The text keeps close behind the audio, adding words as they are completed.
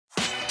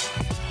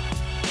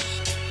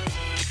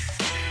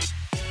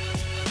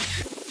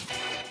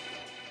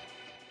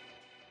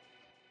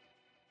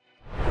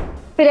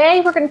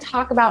Today, we're going to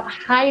talk about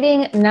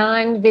hiding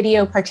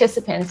non-video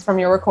participants from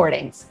your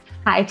recordings.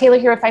 Hi, Taylor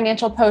here at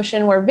Financial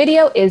Potion, where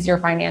video is your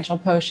financial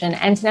potion.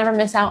 And to never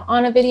miss out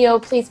on a video,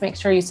 please make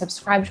sure you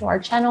subscribe to our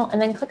channel and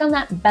then click on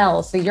that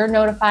bell so you're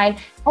notified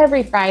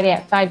every Friday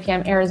at 5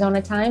 p.m. Arizona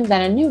time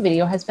that a new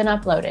video has been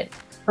uploaded.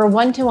 For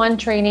one-to-one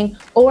training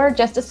or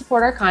just to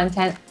support our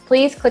content,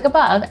 please click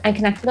above and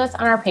connect with us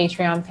on our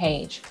Patreon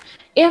page.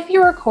 If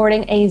you're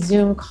recording a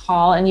Zoom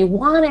call and you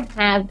want to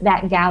have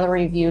that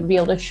gallery view to be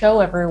able to show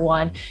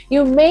everyone,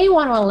 you may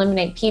want to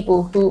eliminate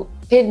people who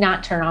did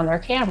not turn on their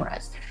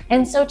cameras.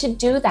 And so to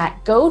do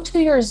that, go to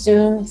your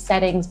Zoom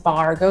settings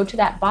bar, go to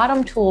that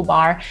bottom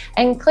toolbar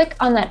and click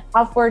on that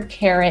upward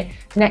caret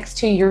next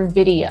to your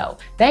video.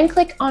 Then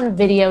click on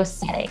video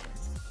settings.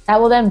 That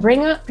will then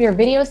bring up your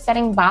video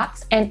setting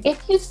box. And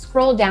if you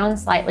scroll down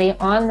slightly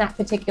on that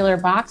particular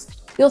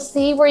box, you'll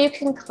see where you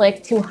can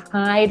click to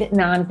hide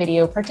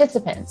non-video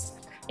participants.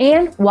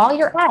 And while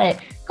you're at it,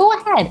 go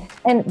ahead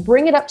and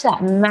bring it up to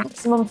that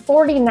maximum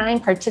 49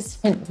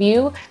 participant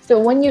view. So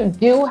when you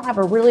do have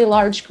a really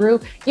large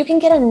group, you can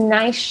get a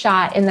nice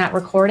shot in that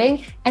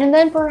recording and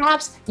then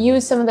perhaps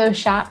use some of those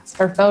shots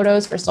for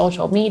photos for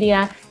social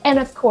media. And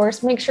of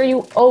course, make sure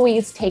you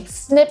always take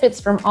snippets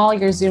from all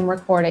your Zoom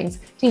recordings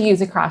to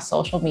use across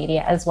social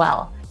media as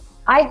well.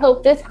 I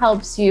hope this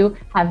helps you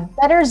have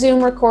better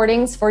Zoom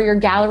recordings for your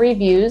gallery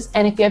views.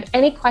 And if you have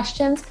any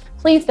questions,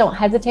 please don't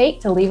hesitate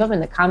to leave them in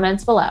the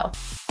comments below.